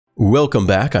Welcome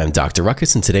back, I'm Dr.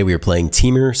 Ruckus, and today we are playing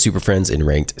TEMUR Super Friends in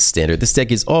Ranked Standard. This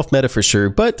deck is off meta for sure,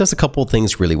 but does a couple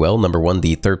things really well. Number one,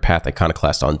 the third path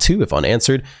Iconoclast on 2 if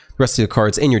unanswered. The rest of the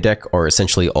cards in your deck are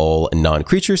essentially all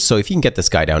non-creatures, so if you can get this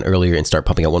guy down earlier and start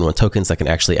pumping out 1/1 tokens, that can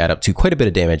actually add up to quite a bit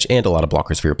of damage and a lot of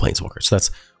blockers for your Planeswalker. So that's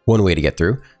one way to get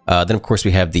through. Then of course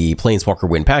we have the Planeswalker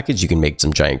win package. You can make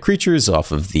some giant creatures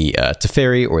off of the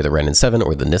Teferi or the Ren and 7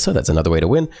 or the Nissa. That's another way to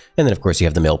win. And then of course you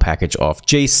have the mill package off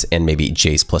Jace and maybe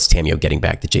Jace plus Tamiyo getting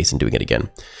back to Jace and doing it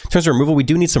again. In terms of removal, we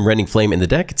do need some Rending Flame in the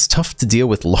deck. It's tough to deal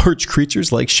with large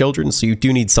creatures like Sheldred, so you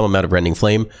do need some amount of Rending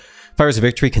Flame. Fires of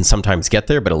Victory can sometimes get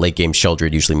there, but a late game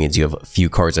Sheldred usually means you have a few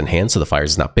cards in hand, so the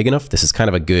fires is not big enough. This is kind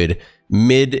of a good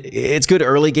it's good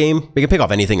early game. We can pick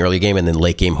off anything early game, and then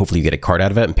late game, hopefully you get a card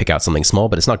out of it and pick out something small,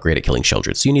 but it's not great at killing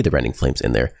Sheldred, so you need the Rending Flames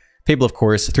in there. Fable, of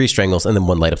course, 3 Strangles, and then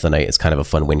 1 Light Up the Night is kind of a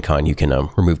fun win con. You can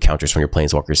remove counters from your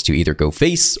Planeswalkers to either go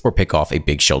face or pick off a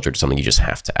big Sheldred, something you just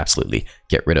have to absolutely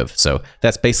get rid of. So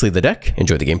that's basically the deck.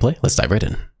 Enjoy the gameplay. Let's dive right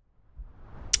in.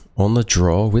 On the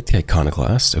draw with the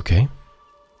Iconoclast, okay.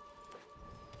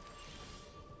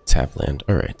 Tap land,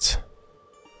 alright.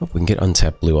 Oh, we can get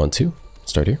untapped blue on 2.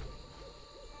 Start here.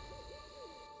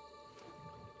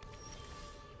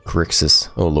 Phyrexia,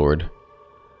 oh lord.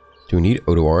 Do we need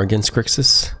Odoar against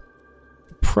Phyrexia?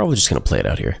 Probably just gonna play it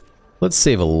out here. Let's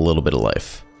save a little bit of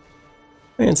life.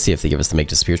 And see if they give us the Make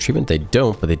Disappear treatment. They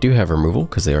don't, but they do have removal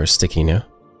because they are sticky now.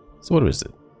 So what is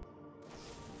it?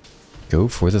 Go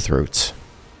for the throat.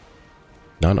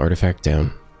 Non-artifact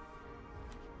down.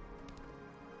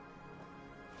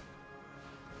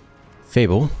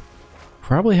 Fable.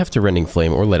 Probably have to Rending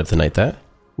Flame or Light Up the Night that.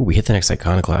 Ooh, we hit the next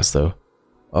Iconoclast though.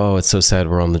 Oh, it's so sad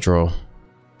we're on the draw.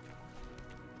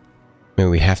 Maybe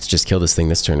we have to just kill this thing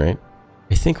this turn, right?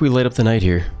 I think we Light Up the Night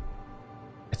here.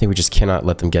 I think we just cannot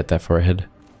let them get that far ahead.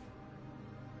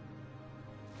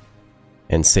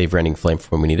 And save Rending Flame for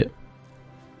when we need it.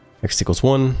 X equals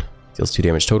 1. Deals 2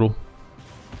 damage total.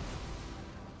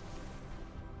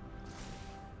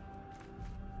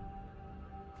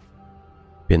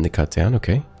 Bin the cut down,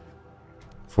 okay.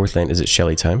 4th land, is it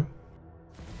Shelly time?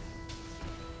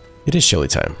 It is Shelly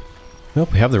time. Well,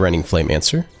 we have the Rending Flame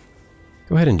answer.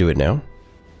 Go ahead and do it now.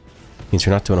 Means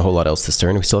we're not doing a whole lot else this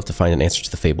turn. We still have to find an answer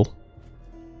to the Fable.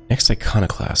 Next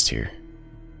Iconoclast here.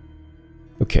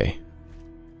 Okay.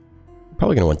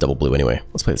 Probably gonna want double blue anyway.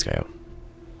 Let's play this guy out.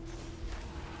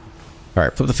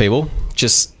 Alright, flip the Fable.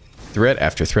 Just threat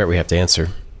after threat we have to answer.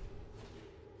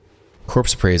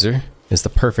 Corpse Appraiser is the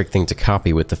perfect thing to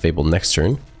copy with the Fable next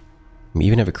turn. We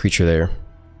even have a creature there.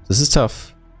 This is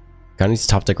tough. Gotta need to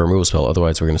top deck a removal spell,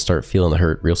 otherwise we're gonna start feeling the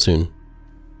hurt real soon.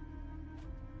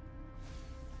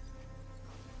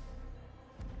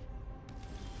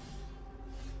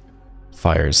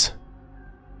 Fires.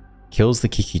 Kills the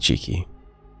Kiki Chiki.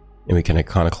 And we can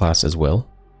Iconoclast as well.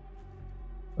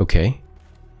 Okay.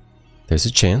 There's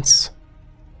a chance.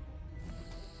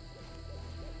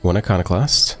 1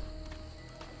 Iconoclast.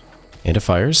 And a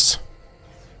fires.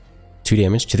 2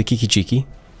 damage to the Kiki Chiki.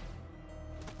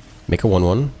 Make a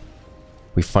 1/1.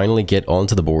 We finally get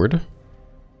onto the board.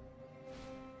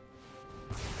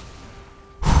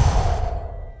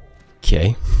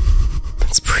 Okay.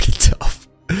 That's pretty tough.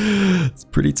 It's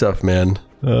pretty tough, man.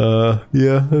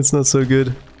 Yeah, that's not so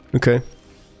good. Okay.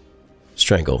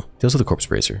 Strangle. Deals with the Corpse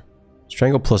Bracer.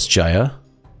 Strangle plus Jaya.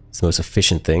 It's the most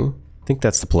efficient thing. I think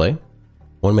that's the play.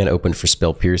 1 mana open for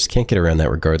Spell Pierce. Can't get around that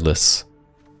regardless.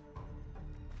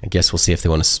 I guess we'll see if they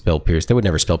want to Spell Pierce. They would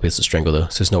never Spell Pierce the Strangle though,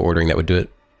 so there's no ordering that would do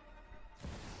it.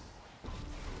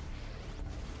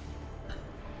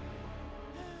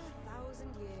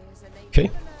 Okay.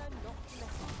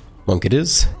 Monk it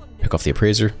is. Pick off the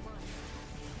Appraiser.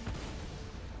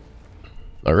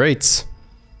 Alright.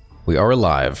 We are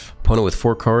alive. Opponent with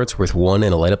 4 cards worth 1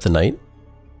 and a Light Up the Night.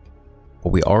 But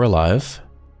we are alive.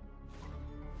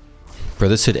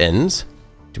 Brotherhood ends.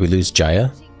 Do we lose Jaya?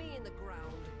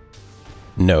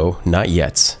 No, not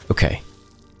yet. Okay.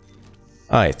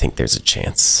 I think there's a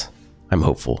chance. I'm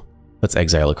hopeful. Let's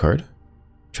exile a card.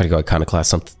 Try to go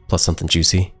Iconoclast plus something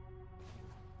juicy.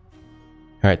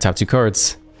 Alright, top 2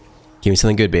 cards. Give me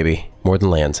something good, baby. More than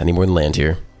land. I need more than land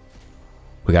here.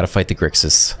 We gotta fight the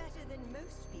Grixis.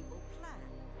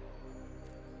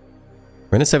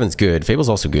 Ren 7's good. Fable's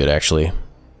also good, actually.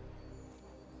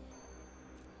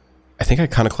 I think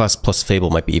Iconoclast plus Fable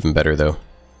might be even better, though.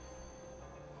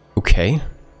 Okay.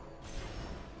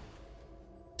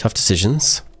 Tough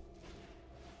decisions.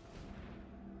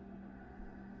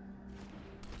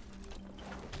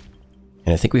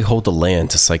 And I think we hold the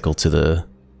land to cycle to the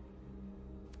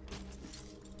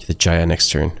Jaya next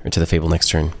turn, or to the Fable next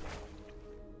turn.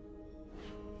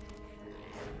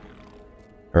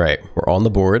 Alright, we're on the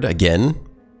board again.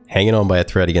 Hanging on by a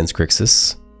thread against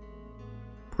Grixis.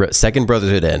 Second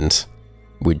Brotherhood end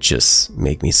would just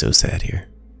make me so sad here.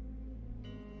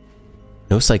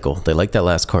 No cycle. They like that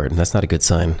last card, and that's not a good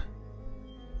sign.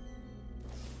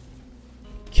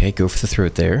 Okay, go for the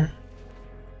throat there.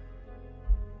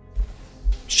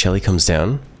 Shelly comes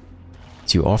down.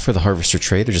 Do you offer the Harvester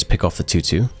trade or just pick off the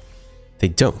 2/2? They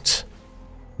don't.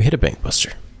 We hit a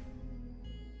Bankbuster.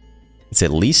 It's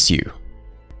at least you.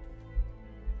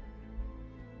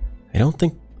 I don't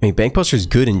think... I mean, Bankbuster is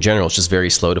good in general. It's just very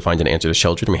slow to find an answer to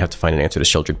Sheldred, and we have to find an answer to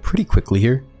Sheldred pretty quickly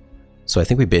here. So I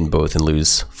think we bin both and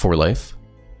lose 4 life.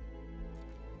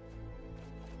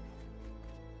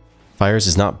 Fires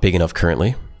is not big enough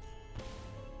currently.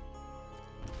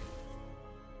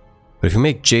 But if we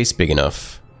make Jace big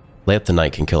enough, Lay Up the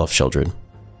Night can kill off Sheldred.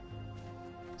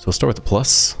 So we'll start with the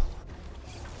plus.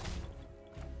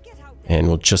 And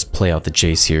we'll just play out the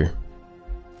Jace here.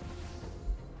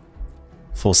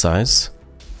 Full size.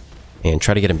 And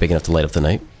try to get him big enough to light up the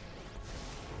night.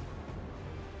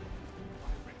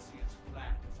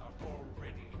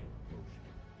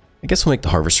 I guess we'll make the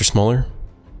Harvester smaller.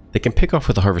 They can pick off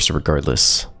with the Harvester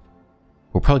regardless.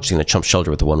 We're probably just going to chump Sheldred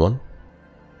with the 1/1.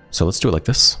 So let's do it like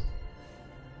this.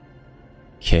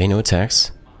 Okay, no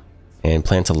attacks. And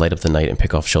plan to light up the night and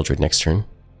pick off Sheldred next turn.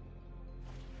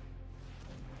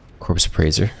 Corpse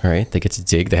Appraiser. Alright, they get to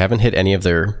dig. They haven't hit any of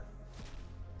their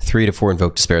 3 to 4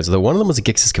 Invoke Despairs, although one of them was a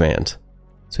Gix's command.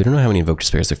 So we don't know how many Invoke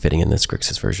Despairs they're fitting in this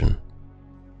Grixis version.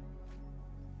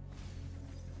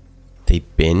 They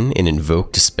bin an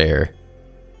Invoke Despair.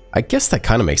 I guess that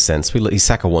kind of makes sense. We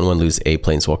sack a 1/1, lose a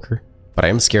Planeswalker. But I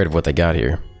am scared of what they got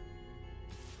here.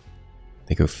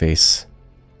 They go face.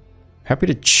 Happy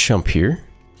to chump here.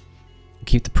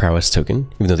 Keep the Prowess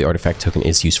token, even though the Artifact token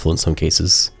is useful in some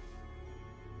cases.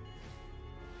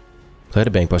 Play out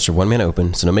a Bankbuster, 1 mana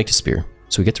open, so no make to spear.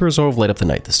 So we get to resolve Light Up the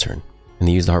Night this turn. And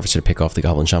they use the Harvester to pick off the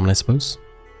Goblin Shaman, I suppose?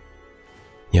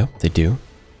 Yep, they do.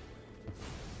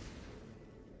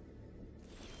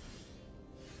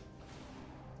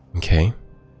 Okay.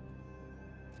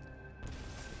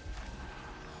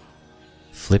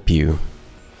 Flip you.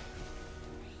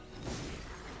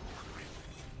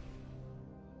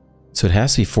 So it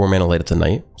has to be 4 mana Light Up the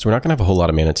Night. So we're not going to have a whole lot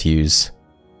of mana to use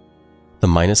the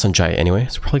minus on Jaya anyway.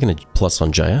 So we're probably going to plus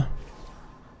on Jaya.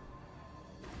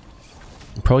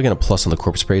 I'm probably going to plus on the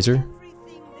Corpse Appraiser.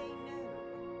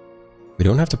 We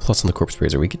don't have to plus on the Corpse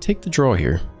Appraiser. We could take the draw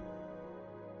here.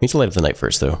 We need to Light Up the Night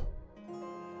first though.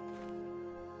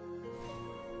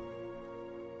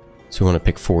 So we want to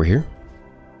pick 4 here.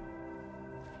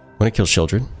 Want to kill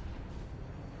Sheldred.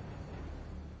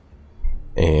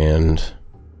 And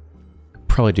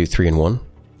probably do 3 and 1.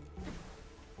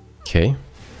 Okay.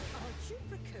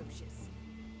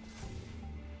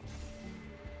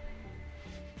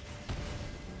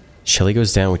 Shelly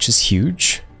goes down, which is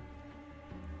huge.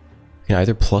 We can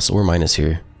either plus or minus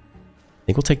here. I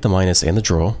think we'll take the minus and the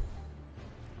draw.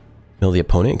 Mill the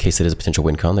opponent in case it is a potential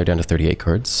win con. They're down to 38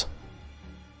 cards.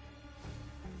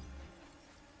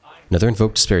 Another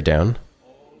Invoke Despair down.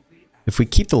 If we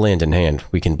keep the land in hand,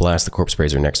 we can blast the Corpse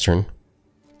Appraiser next turn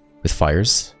with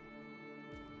fires.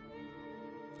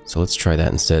 So let's try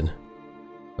that instead.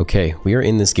 Okay, we are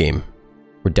in this game.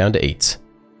 We're down to 8.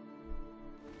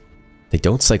 They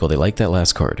don't cycle, they like that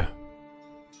last card.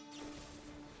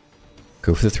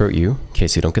 Go for the Throat U, in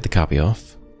case you don't get the copy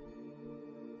off.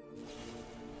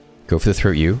 Go for the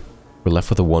Throat U. We're left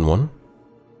with a 1/1.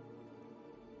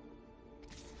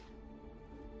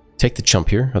 Take the chump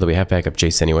here, although we have backup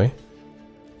Jace anyway.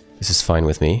 This is fine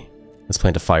with me. Let's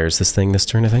plan to fires this thing this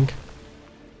turn, I think.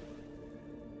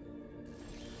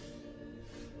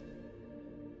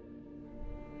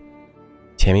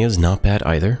 Tamiyo's not bad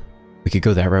either. We could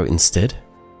go that route instead.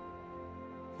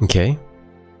 Okay.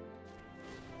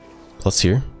 Plus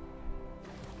here.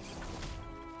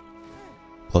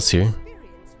 Plus here.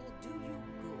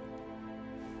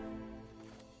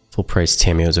 Full price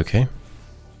Tamiyo's okay.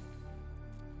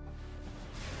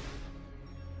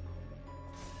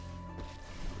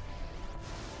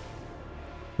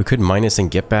 We could minus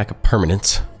and get back a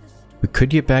permanent. We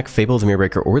could get back Fable of the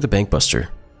Mirrorbreaker or the Bankbuster.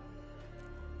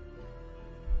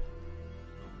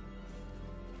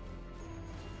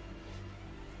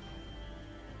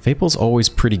 Fable's always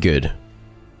pretty good.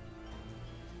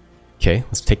 Okay,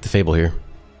 let's take the Fable here.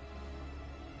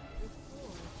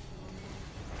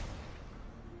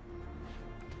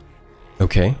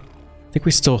 Okay. I think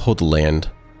we still hold the land.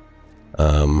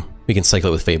 We can cycle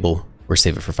it with Fable or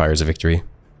save it for Fires of Victory.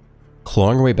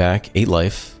 Clawing our way back, 8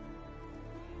 life.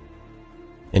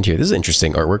 And here, this is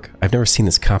interesting artwork. I've never seen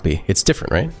this copy. It's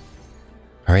different, right?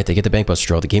 Alright, they get the bank buster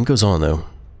draw. The game goes on, though.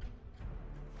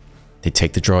 They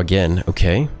take the draw again.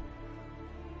 Okay.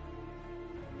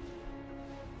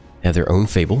 They have their own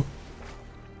Fable.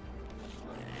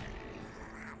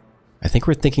 I think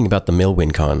we're thinking about the mill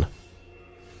win con.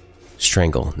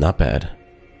 Strangle, not bad.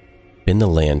 Bin the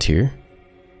land here.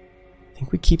 I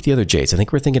think we keep the other Jays. I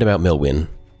think we're thinking about mill win.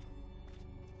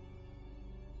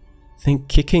 I think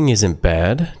kicking isn't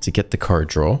bad to get the card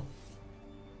draw.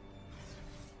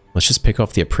 Let's just pick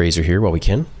off the appraiser here while we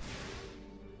can.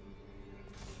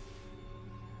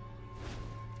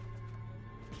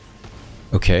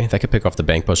 Okay, that could pick off the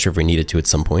bank buster if we needed to at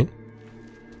some point.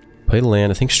 Play the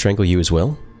land, I think strangle you as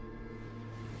well.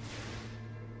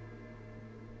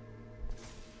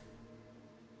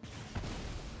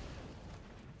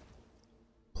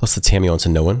 Plus the Tammy onto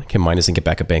no one. Can minus and get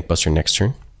back a bank buster next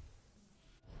turn.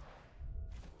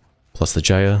 Plus the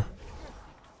Jaya.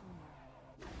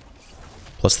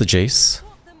 Plus the Jace.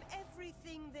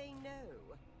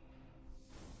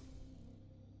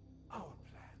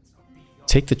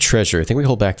 Take the treasure. I think we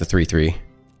hold back the 3/3.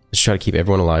 Let's try to keep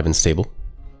everyone alive and stable.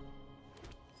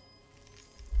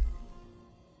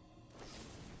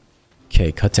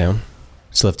 Okay, cut down.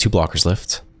 Still have 2 blockers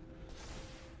left.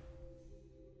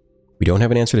 We don't have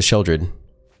an answer to Sheldred.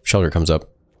 If Sheldred comes up.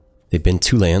 They've been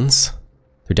 2 lands.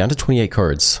 They're down to 28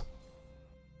 cards.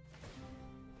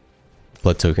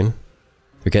 Blood token.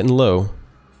 They're getting low.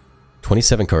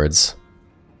 27 cards.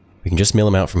 We can just mill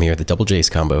them out from here. The double Jace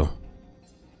combo.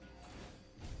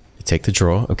 They take the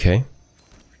draw. Okay.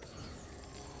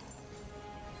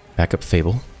 Backup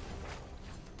Fable.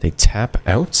 They tap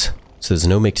out. So there's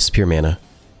no make disappear mana.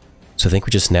 So I think we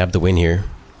just nabbed the win here.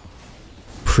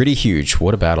 Pretty huge.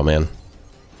 What a battle, man.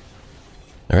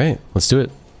 Alright, let's do it.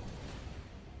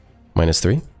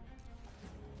 -3.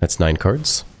 That's 9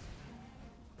 cards.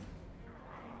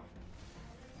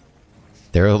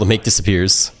 There are the make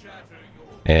disappears.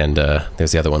 And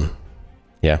there's the other one.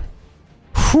 Yeah.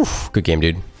 Whew, good game,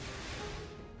 dude.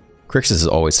 Crixus is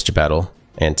always such a battle.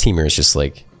 And TEMUR is just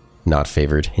like not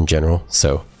favored in general.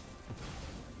 So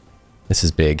this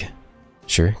is big.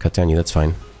 Sure, cut down you, that's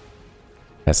fine.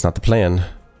 That's not the plan.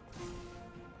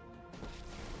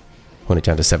 Point it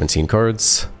down to 17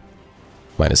 cards.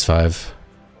 -5.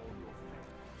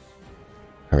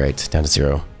 Alright, down to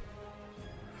 0.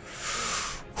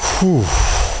 Whew.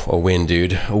 A win,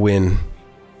 dude. A win.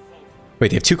 Wait,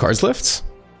 they have 2 cards left?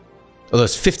 Oh,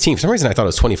 that's 15. For some reason I thought it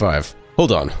was 25.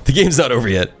 Hold on. The game's not over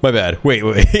yet. My bad. Wait.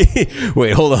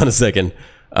 Wait, hold on a second.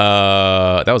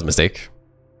 That was a mistake.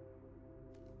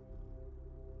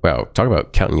 Wow, talk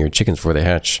about counting your chickens before they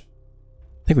hatch.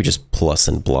 I think we just plus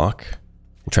and block.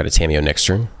 And try to Tameo next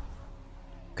turn.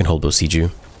 Can hold Bosiju.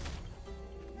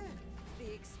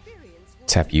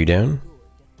 Tap you down.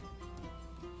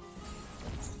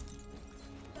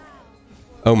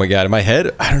 Oh my god, in my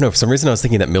head, I don't know, for some reason I was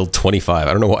thinking that milled 25.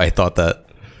 I don't know why I thought that.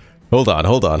 Hold on.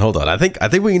 I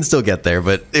think we can still get there,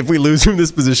 but if we lose from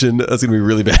this position, that's gonna be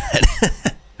really bad.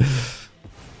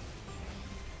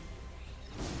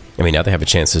 I mean, now they have a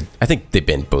chance to... I think they've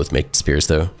been both make spears,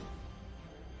 though.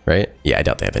 Right? Yeah, I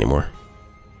doubt they have any more.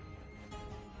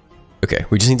 Okay,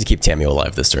 we just need to keep Tameo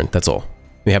alive this turn. That's all.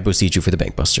 We have Bosiju for the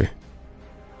bank buster.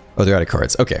 Oh, they're out of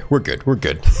cards. Okay, we're good. We're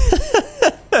good.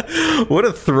 What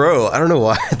a throw. I don't know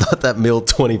why I thought that milled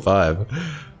 25.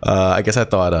 I guess I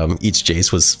thought each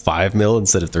Jace was 5 mil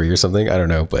instead of 3 or something. I don't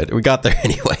know, but we got there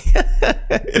anyway.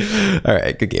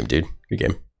 Alright, good game, dude. Good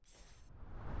game.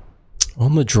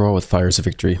 On the draw with Fires of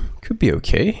Victory. Could be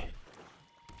okay.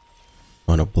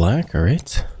 Mono black,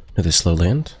 alright. Another slow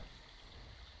land.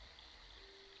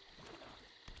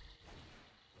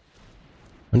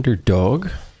 Underdog.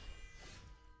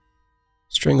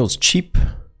 Strangle's cheap.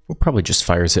 We'll probably just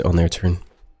Fires it on their turn.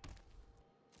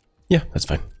 Yeah, that's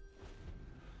fine.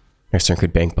 Next turn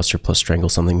could Bankbuster plus Strangle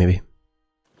something, maybe.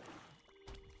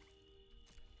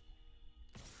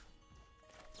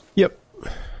 Yep.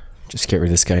 Just get rid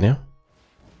of this guy now.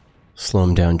 Slow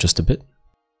him down just a bit.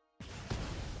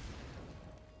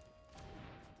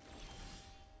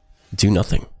 Do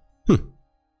nothing.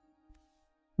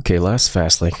 Okay, last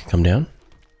fast link. Come down.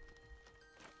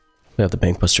 We have the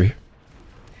Bankbuster here.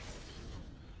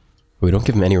 But we don't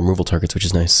give him any removal targets, which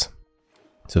is nice.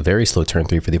 It's a very slow turn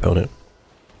 3 for the opponent.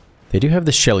 They do have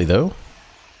the Shelly, though.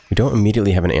 We don't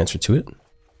immediately have an answer to it.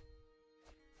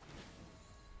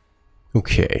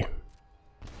 Okay.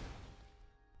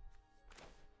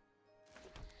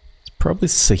 It's probably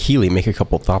Saheeli make a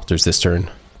couple Thopters this turn.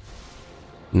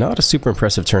 Not a super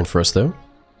impressive turn for us, though.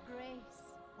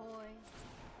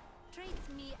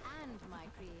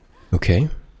 Okay.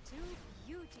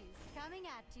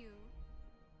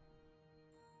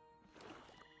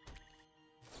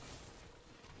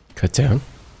 Cut down.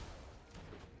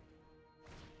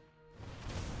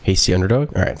 Hasty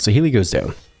underdog. Alright, so Healy goes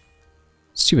down.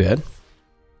 It's too bad.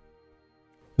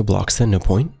 No blocks then, no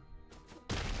point.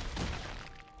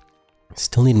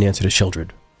 Still need an answer to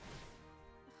Sheldred.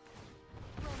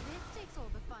 Well, this takes all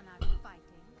the fun out of fighting.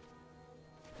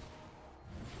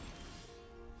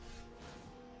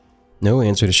 No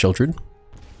answer to Sheldred.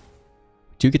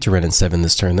 Do get to Ren in 7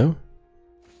 this turn though.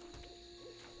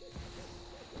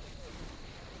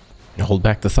 And hold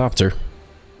back the Thopter.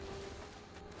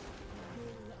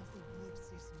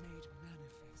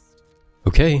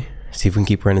 Okay, see if we can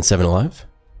keep Ren in 7 alive.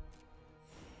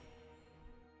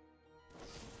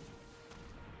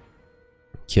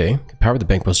 Okay, power the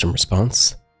Bank Buster in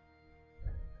response.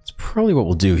 That's probably what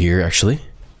we'll do here, actually.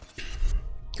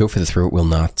 Go for the throat will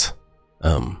not.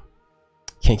 Can't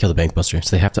kill the Bank Buster,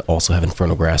 so they have to also have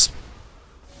Infernal Grasp.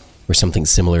 Or something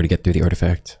similar to get through the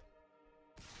artifact.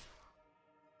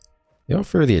 They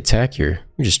offer the attack here.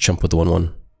 We just jump with the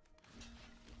 1/1.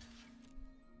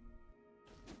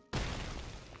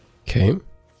 Okay.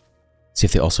 See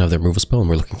if they also have their removal spell and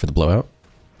we're looking for the blowout.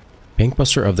 Bank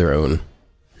Buster of their own.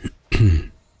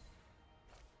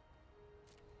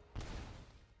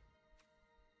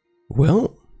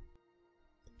 Well,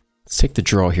 let's take the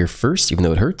draw here first, even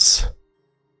though it hurts.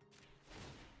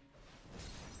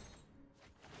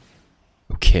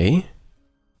 Okay.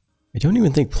 I don't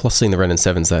even think plussing the Ren and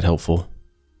 7's that helpful.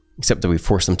 Except that we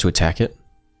force them to attack it.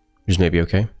 Which is maybe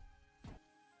okay.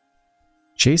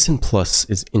 Jason plus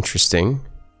is interesting.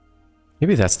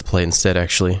 Maybe that's the play instead,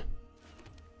 actually.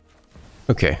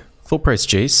 Okay. Full price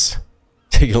Jace.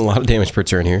 Taking a lot of damage per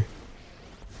turn here.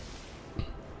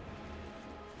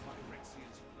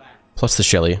 Plus the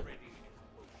Shelly.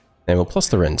 And we'll plus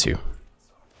the Ren too.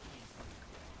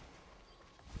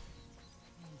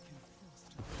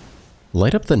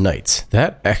 Light up the Knight.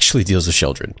 That actually deals with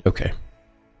Sheldred. Okay.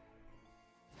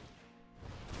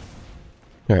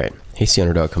 Alright. Hasty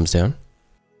Underdog comes down.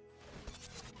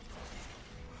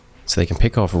 So they can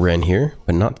pick off Ren here,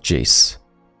 but not Jace.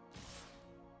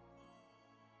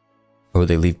 Oh,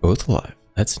 they leave both alive.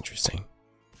 That's interesting.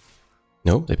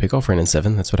 Nope, they pick off Ren and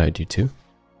 7. That's what I do too.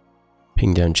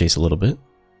 Ping down Jace a little bit.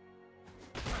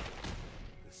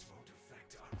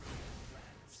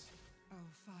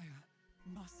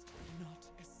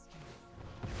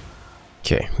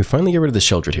 Okay, we finally get rid of the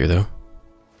Sheldred here though.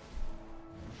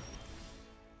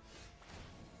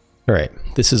 Alright,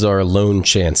 this is our lone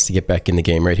chance to get back in the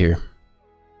game right here.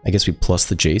 I guess we plus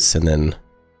the Jace and then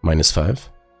 -5.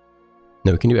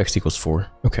 No, we can do X equals 4.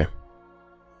 Okay.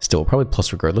 Still, we'll probably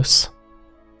plus regardless.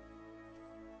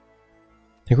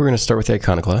 I think we're going to start with the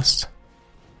Iconoclast.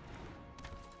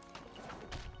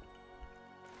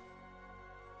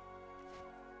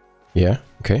 Yeah,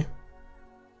 okay.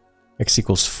 X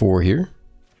equals 4 here.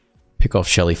 Pick off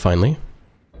Shelly finally.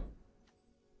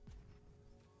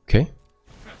 Okay.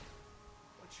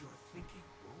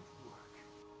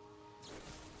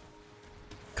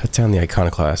 Cut down the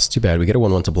Iconoclast. Too bad. We get a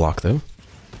 1/1 to block though.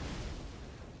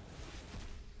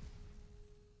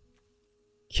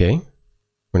 Okay.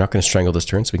 We're not going to strangle this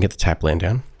turn so we can get the tap land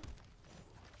down.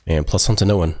 And plus onto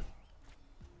no one.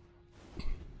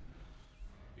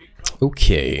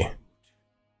 Okay.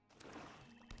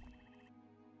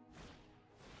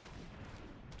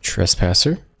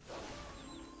 Trespasser.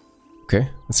 Okay,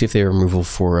 let's see if they have removal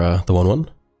for the 1/1.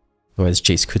 Otherwise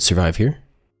Jace could survive here.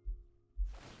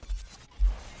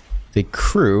 They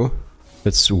crew.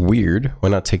 That's weird. Why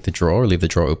not take the draw or leave the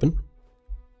draw open?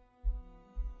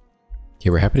 Okay,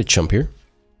 we're happy to chump here.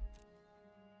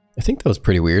 I think that was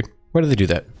pretty weird. Why did they do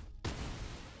that?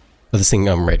 Oh, this thing,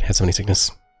 right, has so many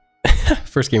sickness.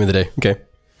 First game of the day. Okay.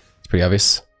 It's pretty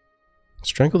obvious.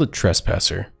 Strangle the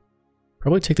Trespasser.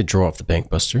 Probably take the draw off the Bank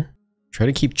Buster. Try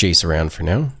to keep Jace around for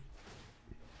now.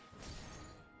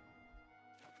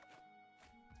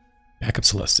 Backup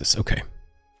Celestis. Okay.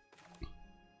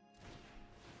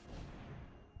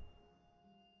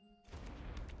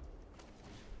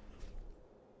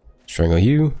 Strangle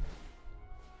you.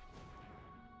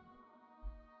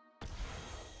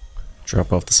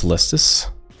 Drop off the Celestis.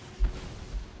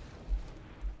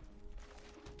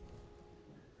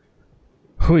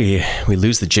 We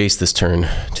lose the Jace this turn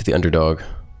to the underdog.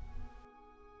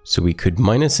 So we could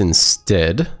minus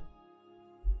instead.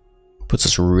 Puts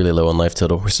us really low on life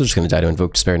total. We're still just going to die to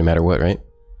Invoke Despair no matter what, right?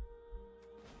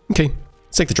 Okay,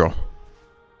 let's take the draw.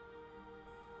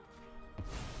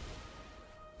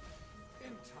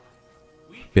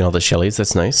 Being all the Shellys,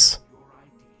 that's nice.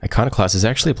 Iconoclast is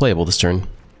actually playable this turn.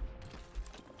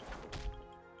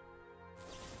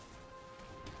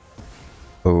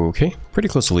 Okay, pretty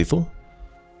close to lethal.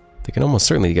 They can almost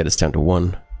certainly get us down to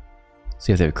 1.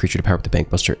 See if they have a creature to power up the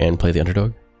Bankbuster and play the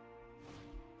underdog.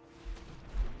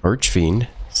 Archfiend,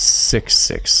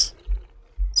 6/6.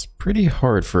 It's pretty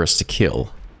hard for us to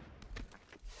kill.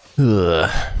 Ugh.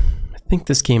 I think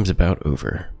this game's about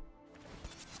over.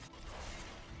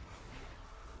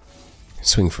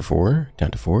 Swing for 4, down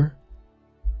to 4.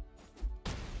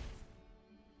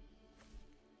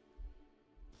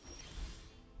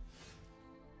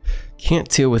 Can't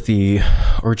deal with the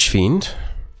Archfiend.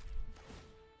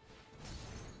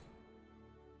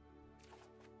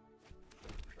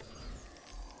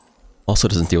 Also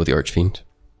doesn't deal with the Archfiend.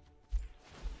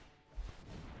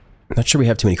 Not sure we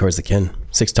have too many cards that can.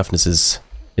 6 toughness is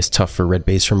tough for red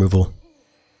base removal.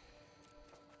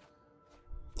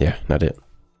 Yeah, not it.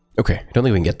 Okay, I don't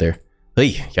think we can get there.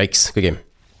 Hey, yikes, good game.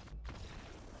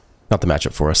 Not the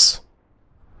matchup for us.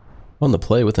 On the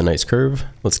play with a nice curve.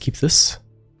 Let's keep this.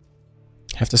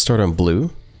 Have to start on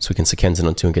blue, so we can Sekenzan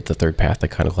on 2 and get the third path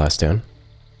Iconoclast down.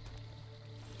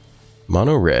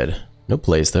 Mono red. No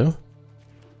plays though.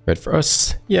 Red for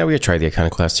us. Yeah, we gotta try the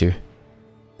Iconoclast here.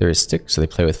 There is stick, so they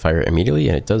play with fire immediately,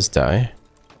 and it does die.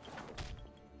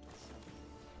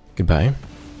 Goodbye.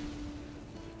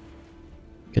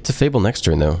 Get to Fable next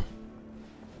turn though.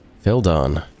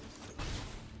 Feldon.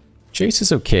 Jace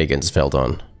is okay against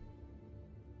Feldon. I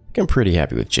think I'm pretty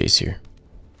happy with Jace here.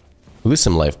 We lose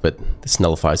some life, but this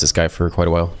nullifies this guy for quite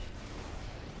a while.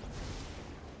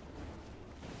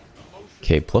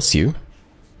 Okay, plus you.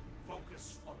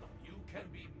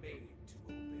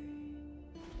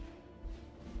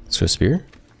 Swift Spear.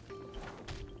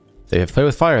 They have play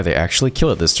with fire, they actually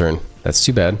kill it this turn. That's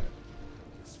too bad.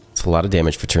 It's a lot of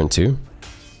damage for turn 2.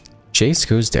 Jace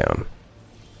goes down.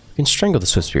 We can strangle the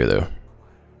Swift Spear though.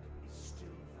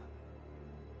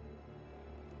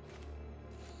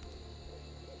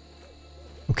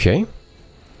 Okay.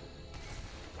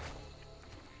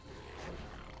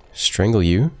 Strangle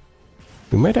you.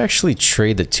 We might actually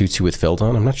trade the 2/2 with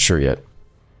Feldon, I'm not sure yet.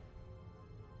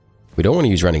 We don't want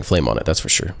to use Rending Flame on it, that's for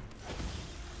sure.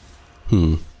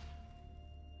 We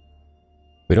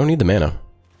don't need the mana.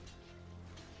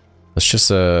 Let's just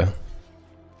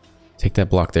take that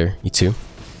block there, E2.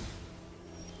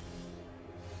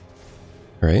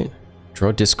 Alright.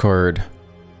 Draw, discard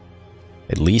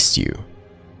at least you.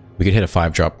 We could hit a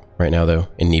 5-drop right now though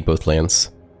and need both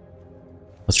lands.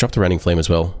 Let's drop the Rending Flame as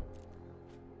well.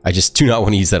 I just do not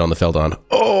want to use that on the Feldon.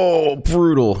 Oh,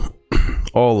 brutal.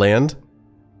 All land.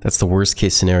 That's the worst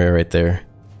case scenario right there.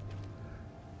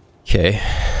 Okay.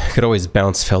 Could always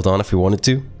bounce Feldon if we wanted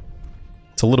to.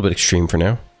 It's a little bit extreme for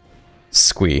now.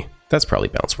 Squee. That's probably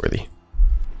bounce worthy.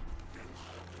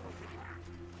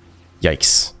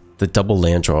 Yikes. The double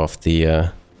land draw off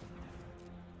the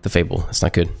Fable. That's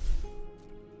not good.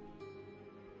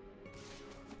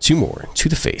 2 more. To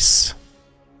the face.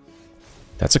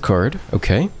 That's a card.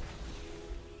 Okay.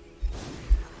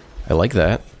 I like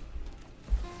that.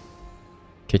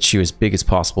 Get you as big as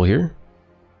possible here.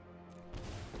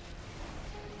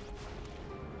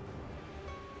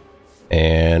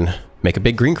 And make a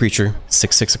big green creature.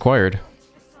 6/6 acquired.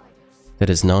 That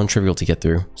is non-trivial to get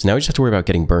through. So now we just have to worry about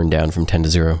getting burned down from 10 to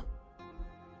 0.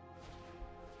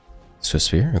 Swift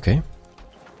Spear, okay.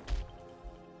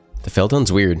 The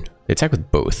Feldon's weird. They attack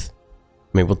with both.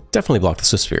 I mean, we'll definitely block the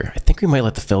Swift Spear. I think we might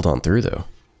let the Feldon through, though.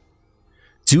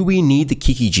 Do we need the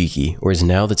Kiki-Jiki, or is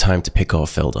now the time to pick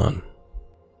off Feldon?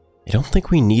 I don't think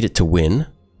we need it to win.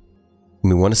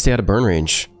 We want to stay out of burn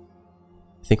range.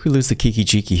 I think we lose the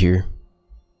Kiki-Jiki here.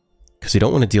 Because we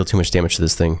don't want to deal too much damage to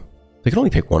this thing. We can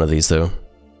only pick one of these, though.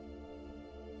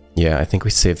 Yeah, I think we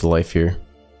saved the life here.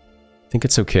 I think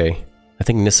it's okay. I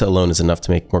think Nissa alone is enough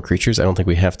to make more creatures. I don't think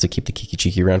we have to keep the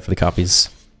Kiki-Jiki around for the copies.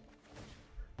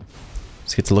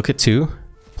 Let's get to look at 2.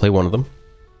 Play one of them.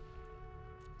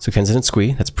 So Kenzan and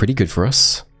Squee, that's pretty good for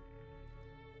us.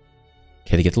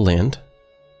 Okay, they get the land.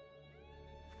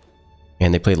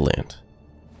 And they play the land.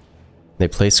 They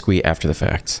play Squee after the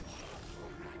fact.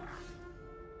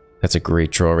 That's a great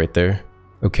draw right there.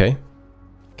 Okay.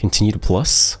 Continue to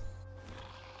plus.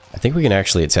 I think we can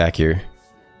actually attack here.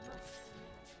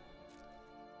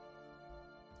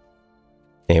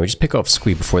 And we just pick off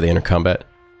Squee before they enter combat.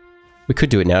 We could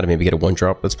do it now to maybe get a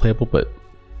 1-drop that's playable, but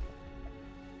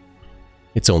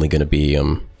it's only going to be,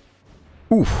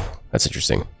 ooh, that's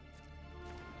interesting.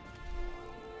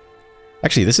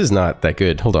 Actually, this is not that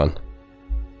good. Hold on.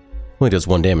 Only does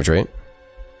 1 damage, right?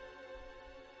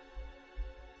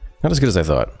 Not as good as I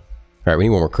thought. Alright, we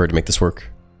need 1 more card to make this work.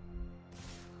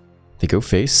 They go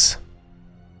face.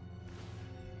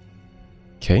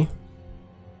 Okay.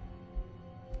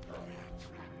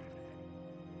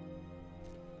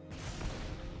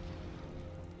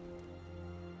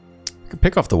 Could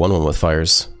pick off the 1/1 with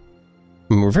fires.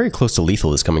 I mean, we're very close to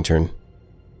lethal this coming turn.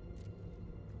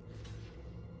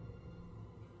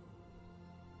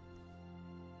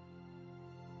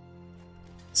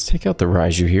 Let's take out the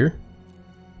Raiju here.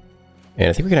 And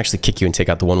I think we can actually kick you and take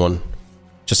out the 1/1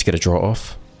 just to get a draw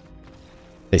off.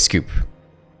 They scoop.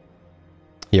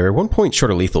 Yeah, we're 1 point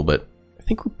short of lethal, but I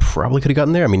think we probably could have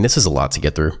gotten there. I mean, this is a lot to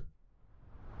get through.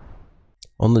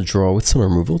 On the draw with some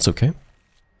removal, it's okay.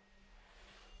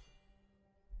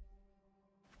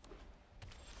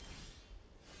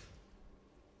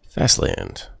 Fast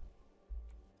land.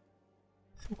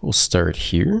 I think we'll start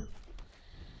here.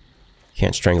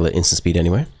 Can't strangle it instant speed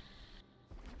anyway.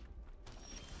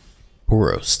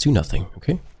 Boros, do nothing,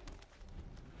 okay?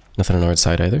 Nothing on our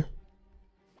side either.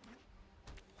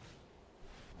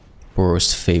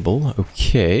 Boros Fable,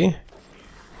 okay.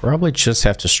 Probably just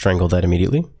have to strangle that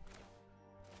immediately.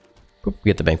 Oop, we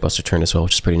get the Bankbuster turn as well,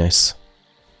 which is pretty nice.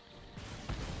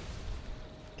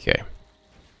 Okay.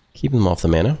 Keep them off the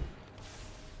mana.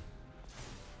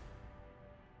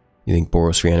 You think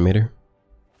Boros Reanimator?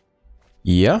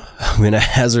 Yeah, I'm gonna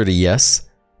hazard a yes.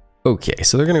 Okay,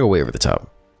 so they're gonna go way over the top.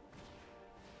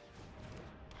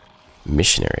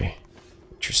 Missionary.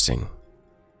 Interesting.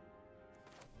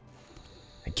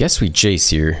 I guess we Jace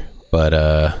here,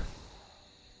 but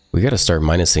we gotta start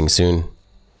minusing soon.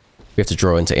 We have to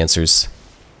draw into answers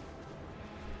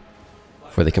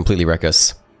before they completely wreck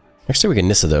us. Next time we can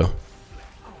Nissa though.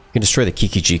 We can destroy the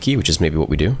Kiki Jiki, which is maybe what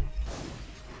we do.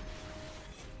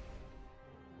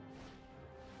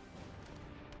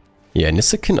 Yeah,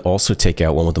 Nissa can also take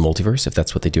out one with the multiverse if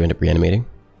that's what they do end up reanimating.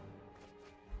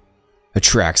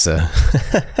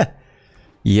 Atraxa.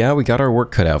 Yeah, we got our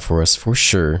work cut out for us, for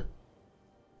sure.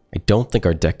 I don't think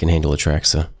our deck can handle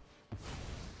Atraxa.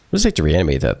 What does it take to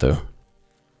reanimate that, though?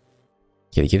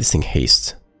 Yeah, they give this thing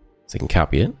haste, so I can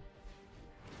copy it.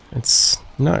 It's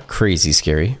not crazy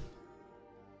scary.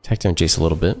 Attack down Jace a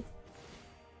little bit.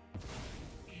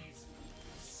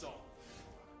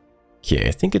 Okay,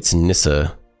 I think it's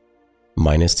Nissa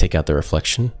minus take out the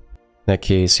reflection. In that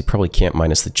case, you probably can't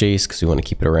minus the Jace because we want to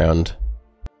keep it around.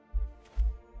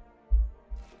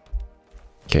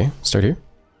 Okay, start here.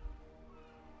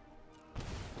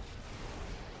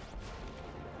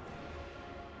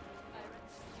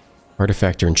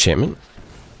 Artifact or enchantment.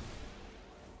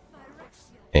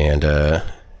 And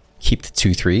keep the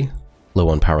 2/3 low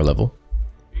on power level.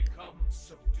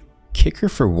 Kicker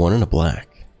for 1 and a black.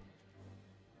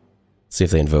 See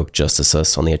if they invoke Justice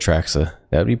Us on the Atraxa.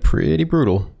 That would be pretty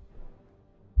brutal.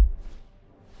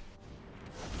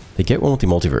 They get one with the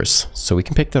multiverse, so we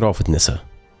can pick that off with Nissa.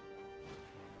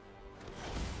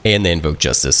 And they invoke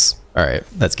Justice. Alright,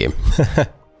 that's game. I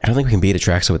don't think we can beat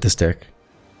Atraxa with this deck.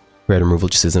 Red removal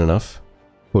just isn't enough.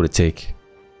 What would it take?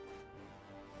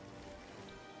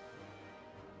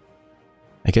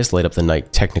 I guess Light Up the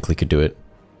Night technically could do it.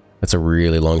 That's a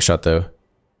really long shot though.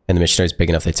 And the Missionary's big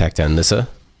enough they attack down Nissa.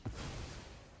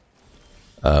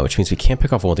 Which means we can't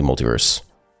pick off one with the multiverse.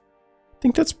 I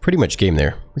think that's pretty much game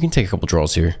there. We can take a couple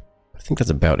draws here. I think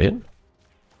that's about it.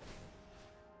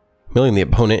 Milling the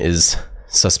opponent is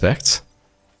suspect.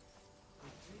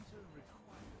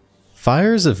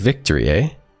 Fires of Victory, eh?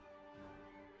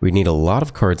 We need a lot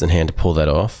of cards in hand to pull that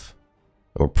off.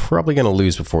 And we're probably going to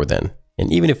lose before then.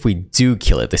 And even if we do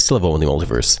kill it, they still have one with the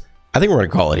multiverse. I think we're going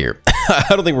to call it here. I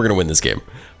don't think we're going to win this game.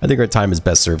 I think our time is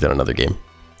best served on another game.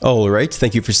 Alright,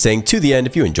 thank you for staying to the end.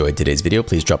 If you enjoyed today's video,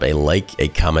 please drop a like, a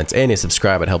comment, and a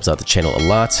subscribe. It helps out the channel a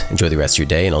lot. Enjoy the rest of your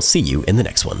day, and I'll see you in the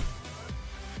next one.